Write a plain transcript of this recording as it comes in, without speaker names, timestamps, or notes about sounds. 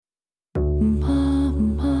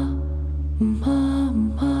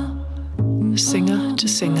Singer to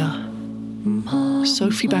Singer.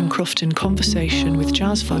 Sophie Bancroft in conversation with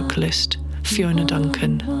jazz vocalist Fiona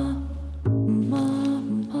Duncan.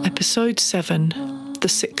 Episode 7, The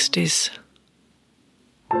Sixties.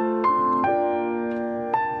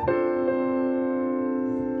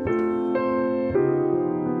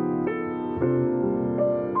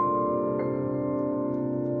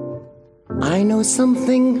 I know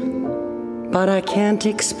something, but I can't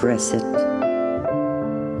express it.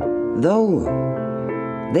 Though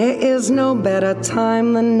there is no better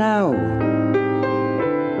time than now,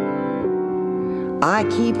 I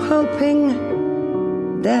keep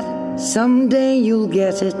hoping that someday you'll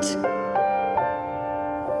get it.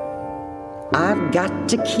 I've got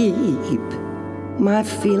to keep my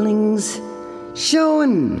feelings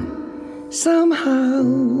showing somehow.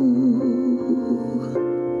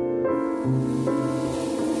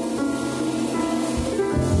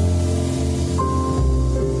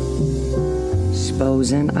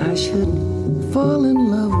 Supposing I should fall in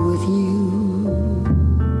love with you,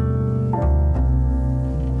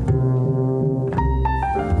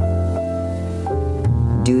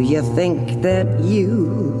 do you think that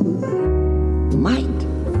you might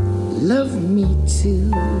love me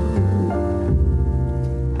too?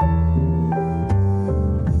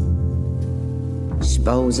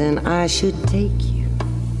 Supposing I should take you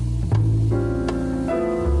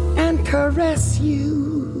and caress you.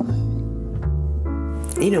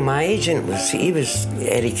 You know, my agent was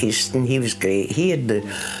Eric Easton. He was great. He had the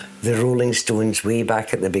Rolling Stones way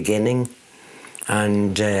back at the beginning.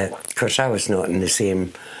 And, of course, I was not in the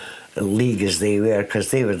same league as they were,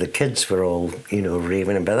 because the kids were all,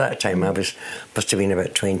 raving. And by that time, I must have been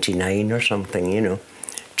about 29 or something,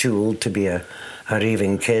 too old to be a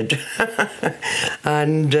raving kid.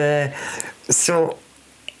 And so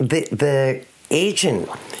the agent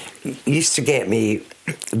used to get me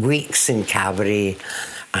weeks in cabaret,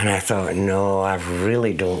 and I thought, no, I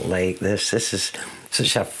really don't like this. This is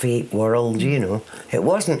such a fake world, It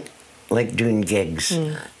wasn't like doing gigs,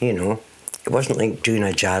 It wasn't like doing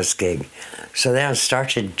a jazz gig. So then I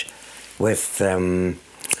started with,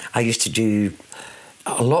 I used to do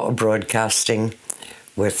a lot of broadcasting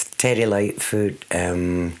with Terry Lightfoot.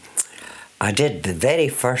 I did the very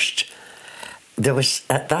first, there was,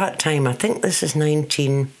 at that time, I think this is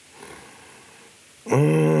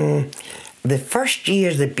the first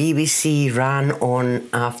year the BBC ran on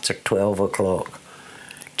after 12 o'clock.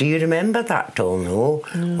 Do you remember that at all? No?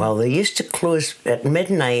 Well, they used to close at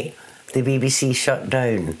midnight. The BBC shut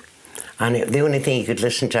down, and the only thing you could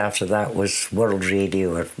listen to after that was World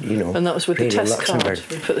Radio, or And that was with Radio the test Luxembourg.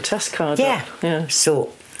 card. We put the test card up. Yeah.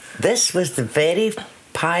 So this was the very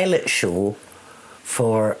pilot show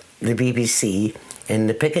for the BBC in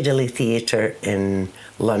the Piccadilly Theatre in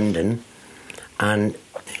London, and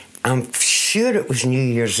I'm sure it was New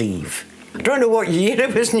Year's Eve. I don't know what year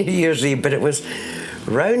it was New Year's Eve, but it was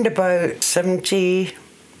round about 70,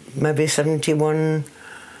 maybe 71.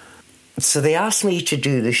 So they asked me to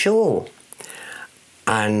do the show,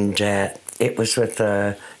 and it was with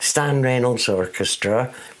the Stan Reynolds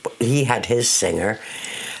Orchestra. He had his singer.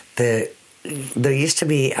 There used to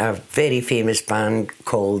be a very famous band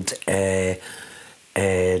called the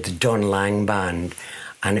Don Lang Band,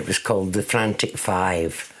 and it was called the Frantic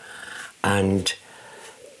Five. And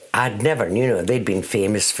I'd never, they'd been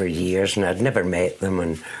famous for years, and I'd never met them.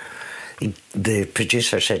 And the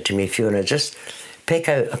producer said to me, Fiona, just pick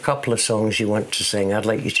out a couple of songs you want to sing. I'd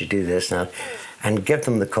like you to do this now, and give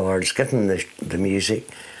them the chords, give them the music.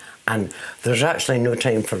 And there's actually no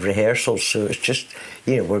time for rehearsals, so it's just,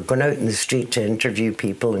 we're going out in the street to interview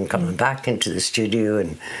people and coming back into the studio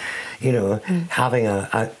and, having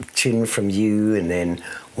a tune from you and then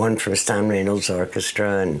one from Stan Reynolds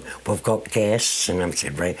Orchestra, and we've got guests. And I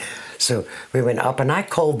said, right. So we went up, and I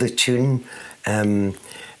called the tune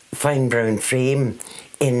Fine Brown Frame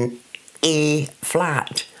in A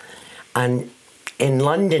flat. And in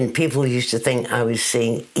London, people used to think I was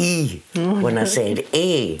saying E when I said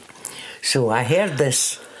A. So I heard the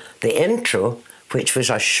intro, which was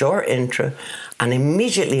a short intro, and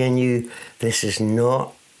immediately I knew this is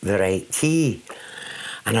not the right key.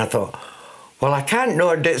 And I thought, well, I can't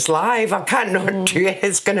not, it's live, I can't not do it,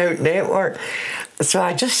 it's going out network. So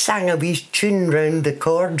I just sang a wee tune round the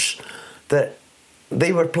chords that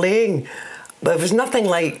they were playing. But it was nothing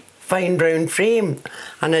like Fine Brown Frame.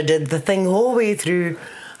 And I did the thing all the way through,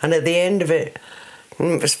 and at the end of it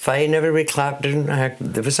was fine, everybody clapped, and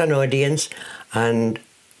there was an audience, and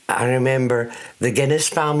I remember the Guinness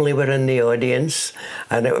family were in the audience,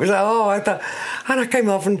 and it was, and I came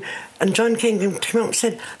off, and John King came up and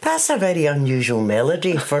said, "That's a very unusual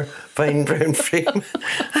melody for Fine Brown Frame."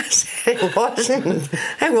 I said, it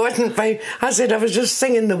wasn't fine. I said, I was just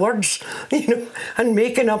singing the words, and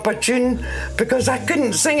making up a tune because I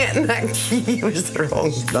couldn't sing it in that key. It was the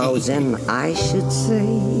wrong key. Thousand, I should say,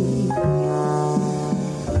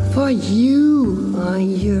 for you I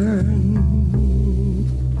yearn.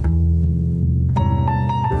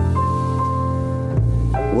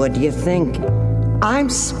 What do you think? I'm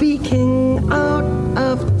speaking out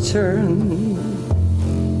of turn.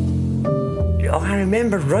 Oh, I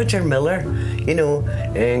remember Roger Miller,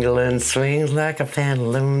 England swings like a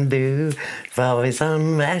pendulum do, always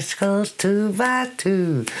on West Coast 2 by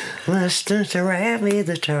 2. Mustn't wrap me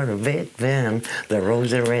the turtle Big Ben, the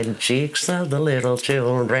rosy red cheeks of the little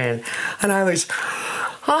children. And I was,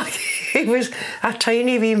 he was a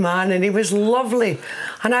tiny wee man, and he was lovely.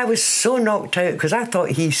 And I was so knocked out because I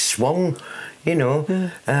thought he swung, He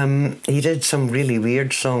did some really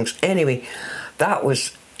weird songs. Anyway, that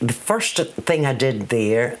was the first thing I did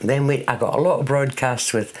there. Then I got a lot of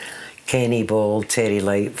broadcasts with Kenny Ball, Terry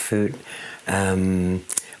Lightfoot,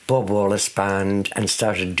 Bob Wallace Band, and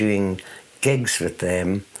started doing gigs with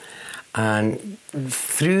them. And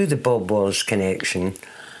through the Bob Wallace connection,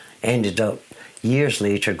 ended up years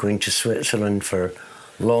later going to Switzerland for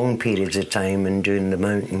long periods of time and doing the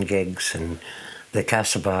mountain gigs and the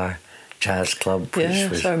Castlebar Jazz Club, which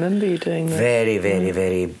was I remember you doing that. Very, very,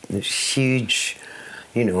 very huge.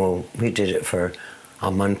 We did it for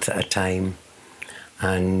a month at a time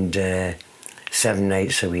and 7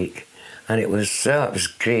 nights a week. And it was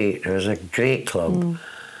great. It was a great club.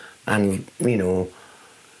 And,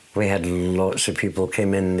 we had lots of people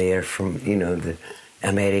come in there from, the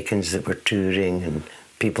Americans that were touring, and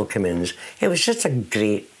people come in. It was just a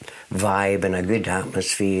great vibe and a good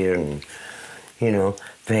atmosphere, and,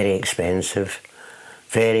 very expensive.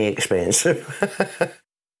 Very expensive.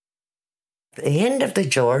 At the end of the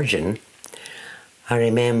Georgian, I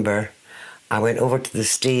remember I went over to the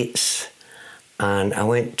States and I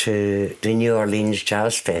went to the New Orleans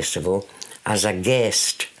Jazz Festival as a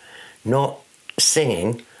guest, not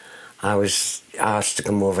singing. I was asked to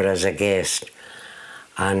come over as a guest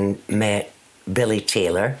and met Billy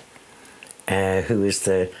Taylor, who was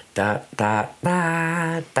the da da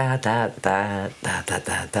da da da da da da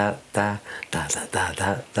da da da da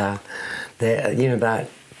da da da,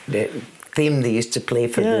 that theme they used to play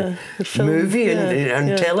for the film, movie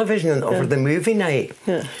and television or for the movie night.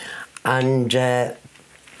 And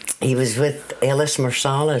he was with Ellis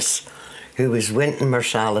Marsalis, who was Wynton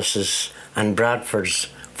Marsalis's and Bradford's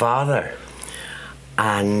father,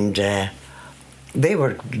 and they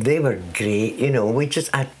were great.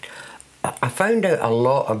 I found out a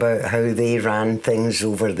lot about how they ran things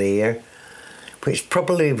over there, which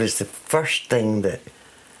probably was the first thing that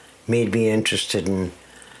made me interested in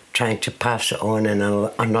trying to pass it on in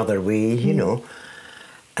another way,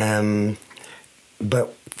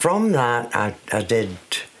 But from that, I did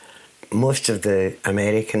most of the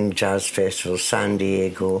American jazz festivals: San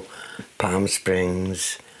Diego, Palm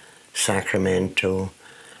Springs, Sacramento,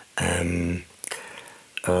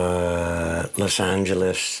 Los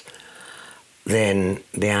Angeles, then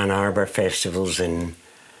the Ann Arbor festivals in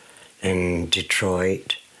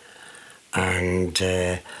Detroit, and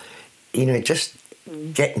just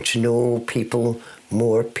getting to know people,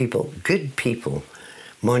 more people, good people.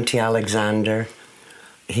 Monty Alexander,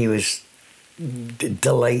 he was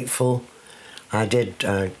delightful. I did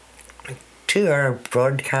a 2-hour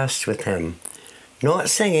broadcast with him, not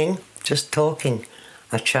singing, just talking,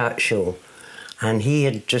 a chat show. And he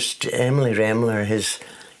had just, Emily Remler, his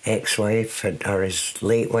ex-wife, or his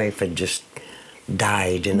late wife, had just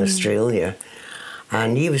died in Australia.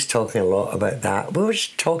 And he was talking a lot about that. We were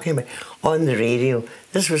just talking about, on the radio,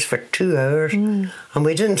 this was for 2 hours, and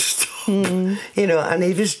we didn't stop, and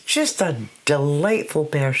he was just a delightful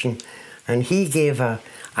person. And he gave a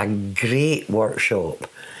great workshop,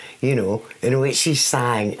 in which he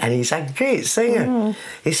sang, and he's a great singer.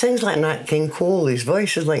 He sings like Nat King Cole. His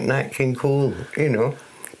voice is like Nat King Cole,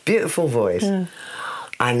 beautiful voice.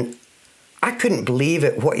 And I couldn't believe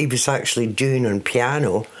it, what he was actually doing on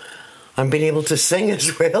piano and being able to sing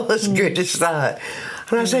as well, as good as that.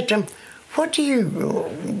 And I said to him,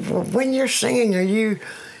 when you're singing, are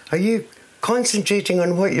you concentrating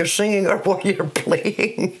on what you're singing or what you're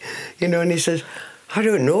playing? And he says, I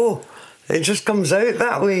don't know. It just comes out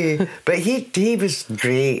that way. But he was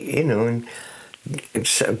great, and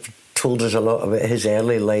sort of told us a lot about his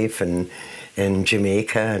early life in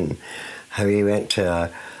Jamaica and how he went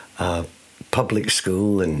to a public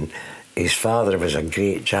school, and his father was a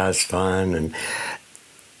great jazz fan, and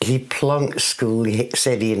he plunked school. He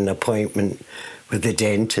said he had an appointment with the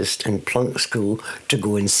dentist and plunked school to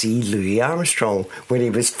go and see Louis Armstrong when he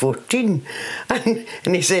was 14. And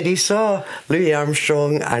he said he saw Louis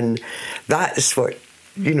Armstrong, and that's what,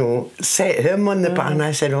 you know, set him on the path. And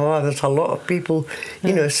I said, oh, there's a lot of people,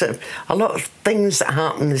 you know, sort of, a lot of things that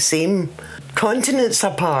happen the same continents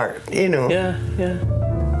apart, you know. Yeah, yeah.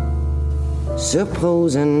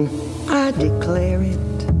 Supposing I declare it,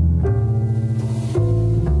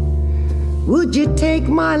 would you take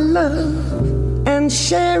my love and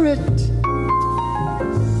share it?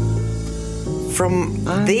 From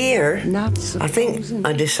there, Not I think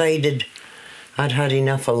I decided I'd had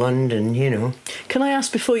enough of London, you know. Can I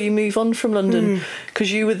ask, before you move on from London,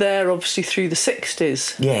 because you were there obviously through the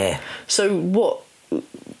 60s. Yeah. So what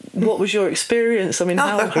was your experience? I mean,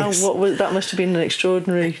 what was that? Must have been an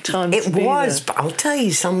extraordinary time. It to be was, there. but I'll tell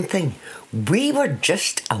you something. We were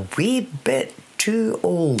just a wee bit too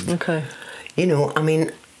old. Okay. You know, I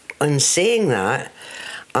mean, in saying that,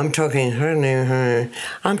 I'm talking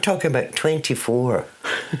I'm talking about 24.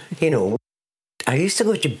 You know, I used to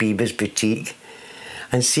go to Biba's boutique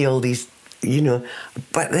and see all these, you know,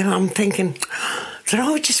 but then I'm thinking, they're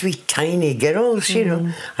all just wee tiny girls, you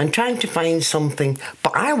know, and trying to find something.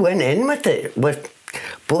 But I went in with it with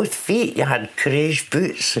both feet. You had Courage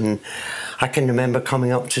boots, and I can remember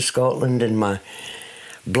coming up to Scotland in my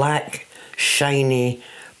black, shiny,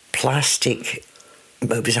 plastic,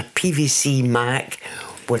 it was a PVC Mac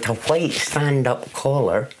with a white stand-up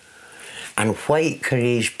collar and white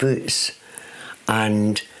Courage boots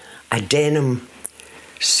and a denim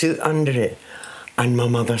suit under it, and my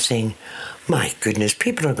mother saying, my goodness,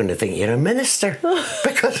 people are going to think you're a minister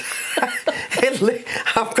because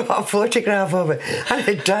I've got a photograph of it, and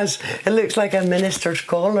it does, it looks like a minister's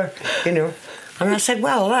collar, you know. And I said,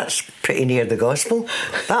 well, that's pretty near the gospel,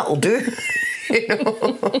 that'll do. You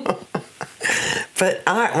know. But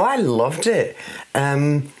I loved it.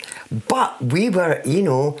 But we were, you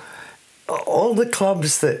know, all the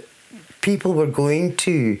clubs that people were going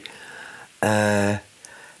to, it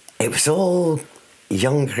was all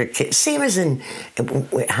younger kids. Same as it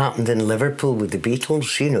happened in Liverpool with the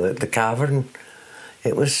Beatles, you know, at the Cavern.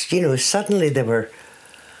 It was, you know, suddenly they were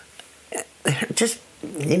just,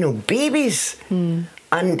 you know, babies.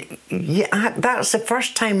 And yeah, that's the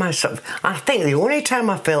first time I think the only time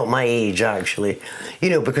I felt my age, actually, you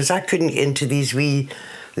know, because I couldn't get into these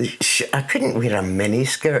I couldn't wear a mini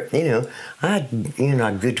skirt, you know. I had, you know,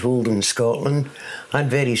 a good hold in Scotland. I had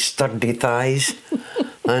very sturdy thighs.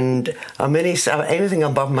 And anything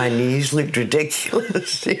above my knees looked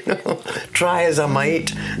ridiculous, you know, try as I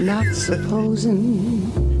might. Not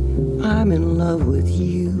supposing I'm in love with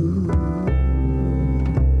you.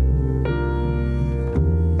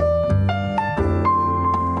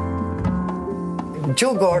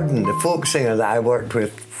 Joe Gordon, the folk singer that I worked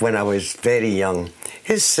with when I was very young,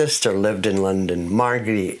 his sister lived in London,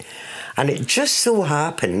 Marguerite, and it just so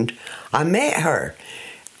happened I met her,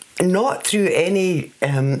 not through any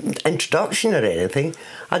introduction or anything.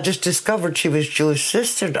 I just discovered she was Joe's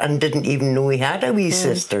sister and didn't even know he had a wee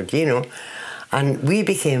sister, you know. And we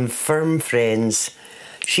became firm friends.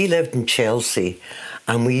 She lived in Chelsea,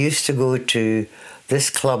 and we used to go to this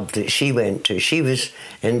club that she went to. She was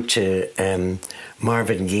into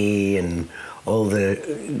Marvin Gaye and all the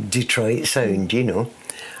Detroit sound, you know.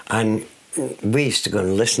 And we used to go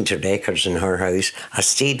and listen to records in her house. I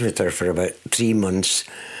stayed with her for about 3 months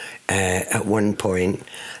at one point.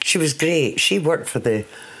 She was great. She worked for the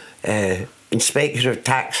inspector of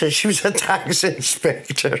taxes. She was a tax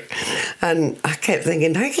inspector. And I kept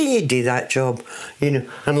thinking, how can you do that job, you know,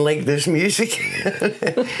 and like this music?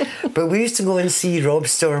 But we used to go and see Rob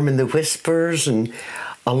Storm and the Whispers and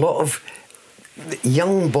a lot of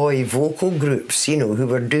young boy vocal groups, you know, who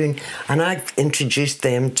were doing, and I introduced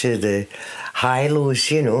them to the high-lows,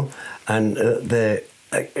 you know, and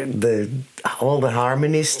all the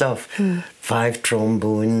harmony stuff, 5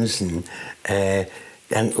 trombones and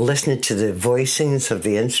listening to the voicings of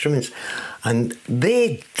the instruments, and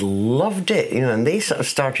they loved it, you know, and they sort of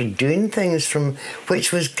started doing things from,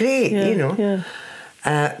 which was great, you know,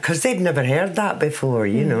 because they'd never heard that before,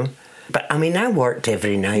 you know. But I mean, I worked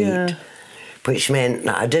every night, which meant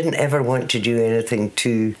that I didn't ever want to do anything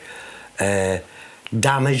too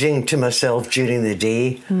damaging to myself during the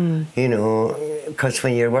day, you know, because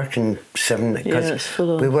when you're working 7, because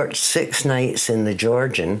we worked 6 nights in the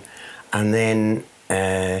Georgian, and then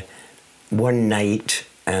one night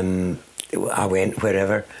I went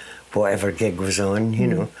whatever gig was on, you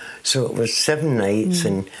know. So it was 7 nights,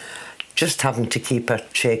 and just having to keep a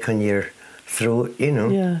check on your throat, you know.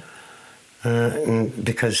 Yeah. And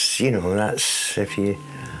because, you know, that's if you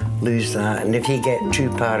lose that. And if you get too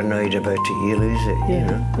paranoid about it, you lose it, you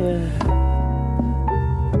know. Yeah.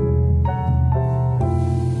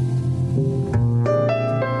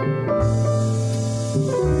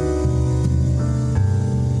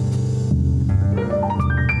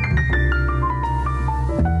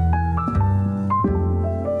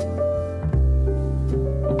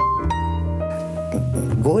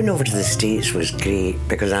 Going over to the States was great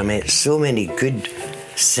because I met so many good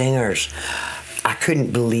singers. I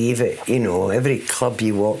couldn't believe it, you know, every club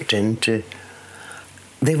you walked into,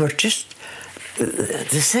 they were just,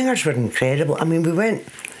 the singers were incredible. I mean,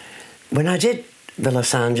 when I did the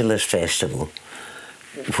Los Angeles Festival,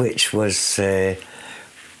 which was where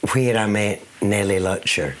I met Nellie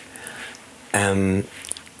Lutcher, and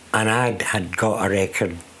I had got a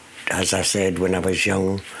record, as I said, when I was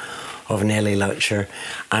young, of Nellie Lutcher.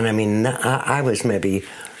 And I mean, I was maybe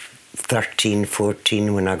 13,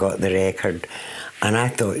 14 when I got the record. And I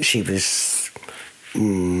thought she was,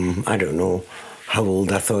 I don't know how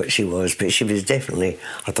old I thought she was, but she was definitely,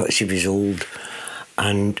 I thought she was old.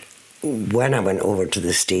 And when I went over to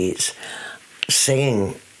the States,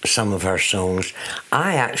 singing some of her songs,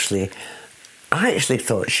 I actually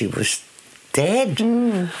thought she was dead.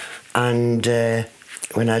 And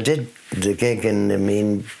when I did the gig in the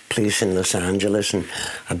main place in Los Angeles, and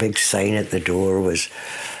a big sign at the door was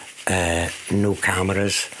no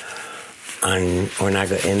cameras, and when I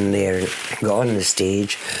got in there, got on the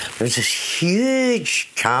stage, there was this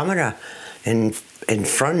huge camera in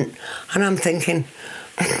front, and I'm thinking,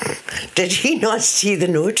 did he not see the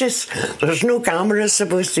notice? There's no cameras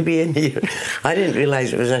supposed to be in here. I didn't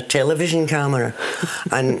realise it was a television camera.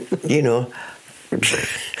 And, you know,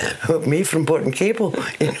 me from Port and Cable,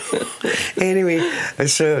 you know. Anyway,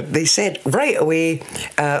 so they said right away,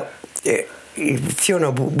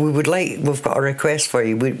 Fiona, we've got a request for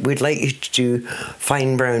you. We'd like you to do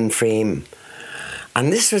Fine Brown Frame.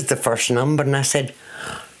 And this was the first number, and I said,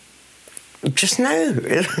 just now,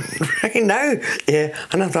 right now, yeah.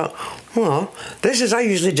 And I thought, well, I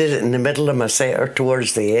usually did it in the middle of my set or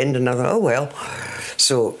towards the end, and I thought, oh well.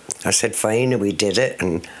 So I said, fine, and we did it,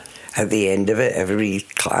 and at the end of it,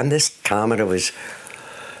 and this camera was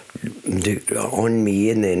on me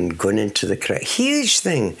and then going into the crowd. Huge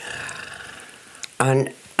thing.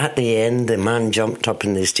 And at the end, the man jumped up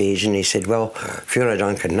on the stage and he said, well, Fiona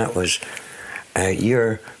Duncan, that was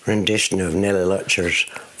your rendition of Nellie Lutcher's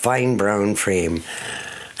Fine Brown Frame.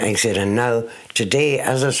 And he said, and now, today,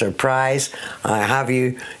 as a surprise, I have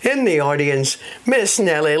you in the audience, Miss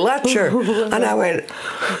Nellie Lutcher. And I went,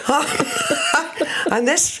 and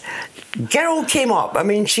this girl came up. I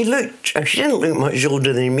mean, she didn't look much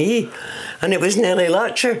older than me. And it was Nellie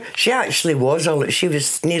Lutcher. She actually was, she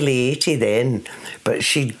was nearly 80 then, but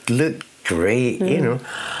she looked great, you know.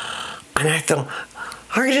 And I thought,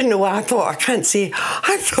 I didn't know what I thought. I can't say,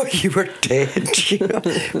 I thought you were dead, you know.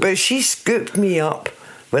 But she scooped me up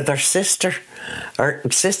with her sister. Her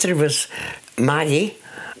sister was Maggie,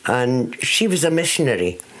 and she was a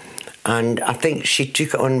missionary. And I think she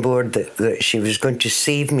took it on board that she was going to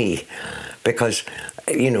save me because,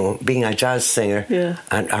 you know, being a jazz singer,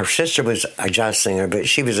 and her sister was a jazz singer, but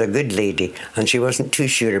she was a good lady and she wasn't too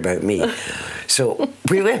sure about me. So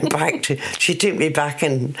we went back she took me back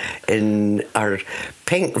in our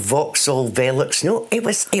pink Vauxhall Velux. No, it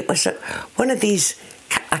was one of these,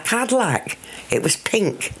 a Cadillac. It was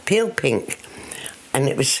pink, pale pink. And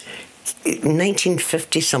it was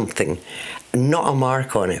 1950 something. Not a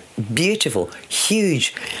mark on it. Beautiful,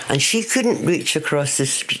 huge. And she couldn't reach across the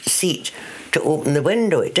seat to open the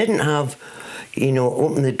window. It didn't have, you know,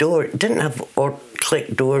 open the door. It didn't have or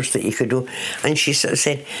click doors that you could do. And she sort of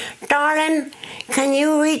said, darling, can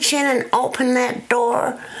you reach in and open that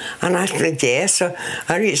door? And I said, yes. So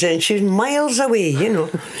I reached in, and she was miles away, you know.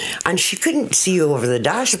 And she couldn't see over the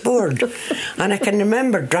dashboard. And I can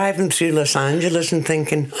remember driving through Los Angeles and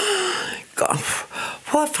thinking, God,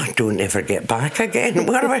 what if I don't ever get back again?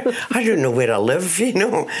 I don't know where I live, you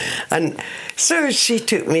know. And so she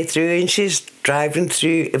took me through, and she's driving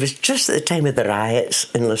through. It was just at the time of the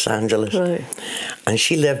riots in Los Angeles. Right. And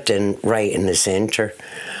she lived right in the centre.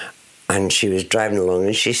 And she was driving along,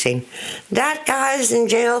 and she's saying, that guy's in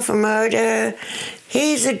jail for murder.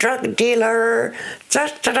 He's a drug dealer.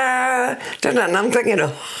 Da-da-da. And I'm thinking,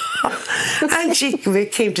 and we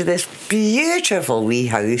came to this beautiful wee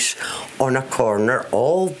house on a corner,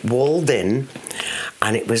 all walled in,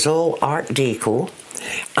 and it was all Art Deco.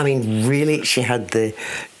 I mean, really, she had the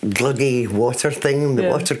gluggy water thing, the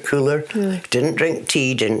water cooler. Yeah. Didn't drink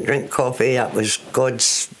tea, didn't drink coffee. That was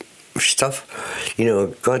God's stuff. You know,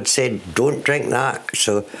 God said, don't drink that.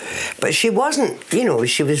 So, but she wasn't, you know,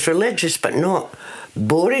 she was religious, but not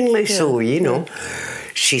boringly so, you know.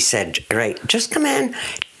 She said, right, just come in,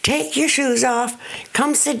 take your shoes off,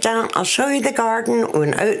 come sit down, I'll show you the garden. We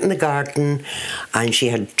went out in the garden, and she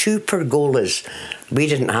had 2 pergolas. We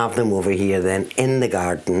didn't have them over here then, in the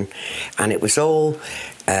garden. And it was all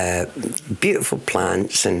beautiful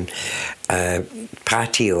plants and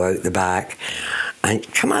patio out the back. And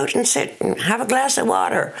come out and sit and have a glass of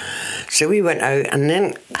water. So we went out, and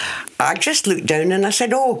then I just looked down and I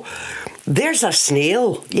said, oh, there's a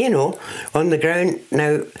snail, you know, on the ground.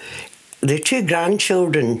 Now, the 2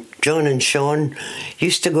 grandchildren, John and Sean,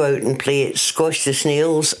 used to go out and play at squash the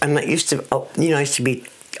snails, and I used to, you know, I used to be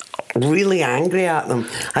really angry at them.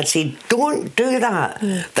 I'd say, don't do that.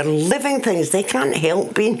 They're living things. They can't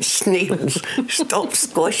help being snails. Stop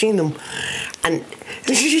squashing them. And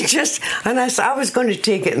she just, and I was going to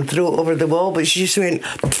take it and throw it over the wall, but she just went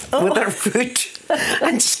with her foot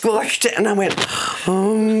and squashed it, and I went,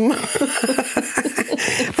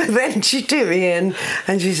 But then she took me in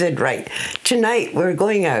and she said, right, tonight we're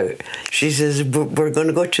going out. She says, we're going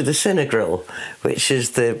to go to the Cinegrill, which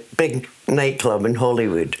is the big nightclub in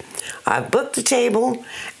Hollywood. I've booked the table,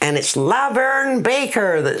 and it's Laverne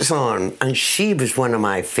Baker that's on. And she was one of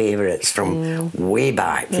my favourites from way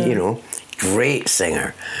back, you know. Great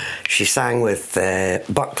singer. She sang with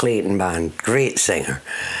Buck Clayton Band. Great singer.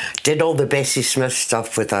 Did all the Bessie Smith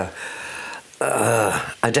stuff with a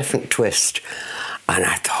different twist. And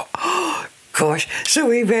I thought, oh, gosh. So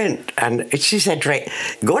we went, and she said, right,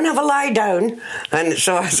 go and have a lie down. And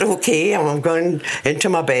so I said, okay, and I'm going into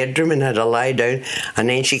my bedroom and had a lie down. And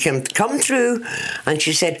then she come through, and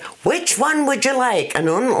she said, which one would you like? And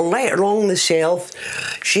right along the shelf,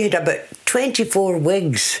 she had about 24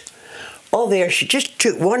 wigs. All there. She just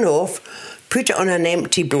took one off, put it on an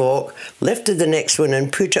empty block, lifted the next one and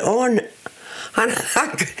put it on.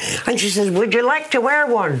 And she says, would you like to wear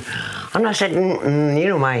one? And I said, you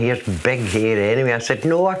know, my hair's big hair anyway. I said,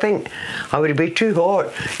 no, I think I would be too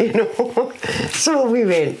hot, you know. So we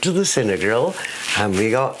went to the Cinegrill, and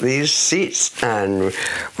we got these seats, and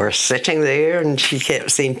we're sitting there, and she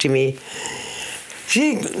kept saying to me,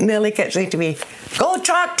 Nellie kept saying to me, go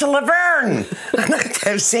talk to Laverne. And I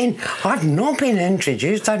kept saying, I've not been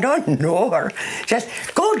introduced, I don't know her. Just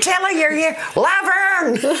go tell her you're here,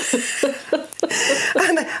 Laverne.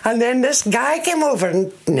 and then this guy came over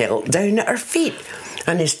and knelt down at her feet,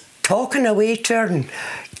 and he's talking away to her and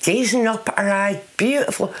gazing up at her eyes,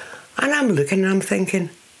 beautiful. And I'm looking and I'm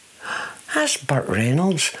thinking, that's Burt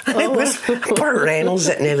Reynolds. And it was Burt Reynolds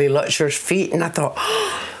at Nellie Lutcher's feet, and I thought,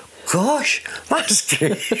 oh, gosh, that's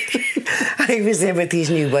great. I was there with his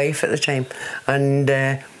new wife at the time, and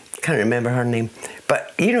can't remember her name.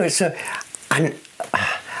 But, you know, so, and I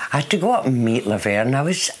had to go up and meet Laverne. I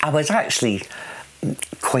was actually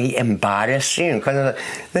quite embarrassed, you know,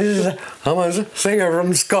 because I'm a singer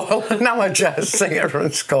from Scotland. I'm a jazz singer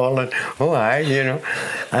from Scotland. Oh, aye, you know.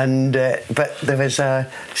 And, but there was a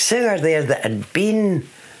singer there that had been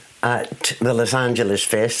at the Los Angeles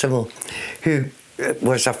Festival who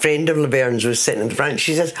was a friend of Laverne's, was sitting in the front.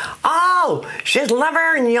 She says, oh, she's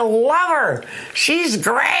Laverne, you'll love her. She's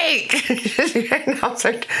great. And I was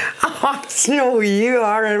like, oh, no, you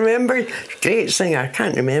are. I remember. Great singer. I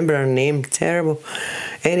can't remember her name. Terrible.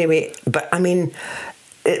 Anyway, but I mean,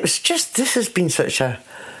 it was just, this has been such a,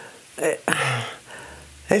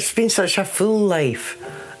 it's been such a full life.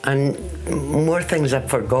 And more things I've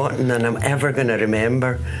forgotten than I'm ever going to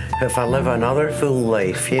remember if I live another full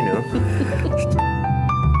life, you know.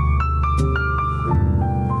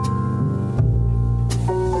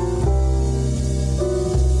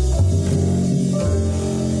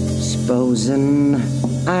 Supposing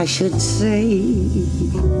I should say,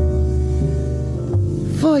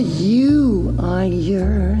 for you I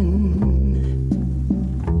yearn.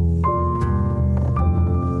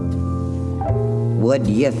 Would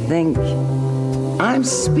you think I'm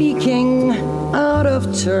speaking out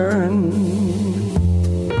of turn?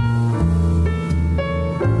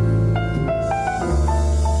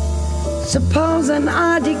 Supposing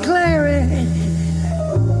I declare it,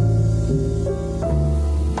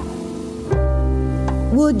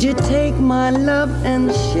 would you take my love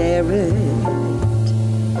and share it?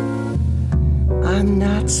 I'm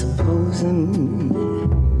not supposing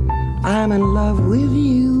I'm in love with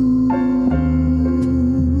you.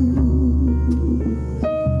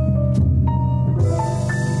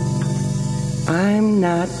 I'm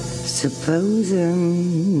not supposing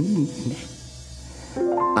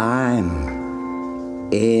I'm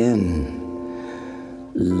in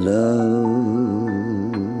love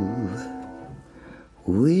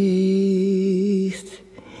with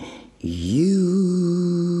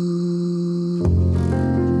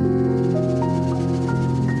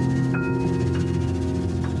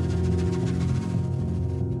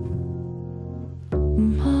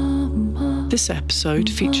This episode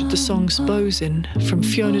featured the song Sposin from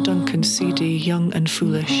Fiona Duncan's CD Young and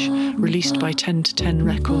Foolish, released by 10 to 10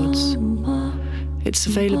 Records. It's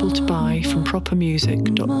available to buy from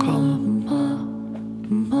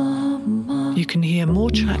propermusic.com. You can hear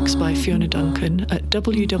more tracks by Fiona Duncan at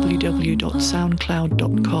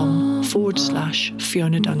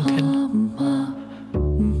www.soundcloud.com/Fiona Duncan.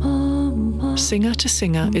 Singer to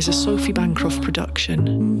Singer is a Sophie Bancroft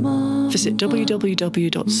production. Visit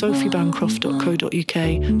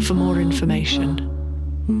www.sophiebancroft.co.uk for more information.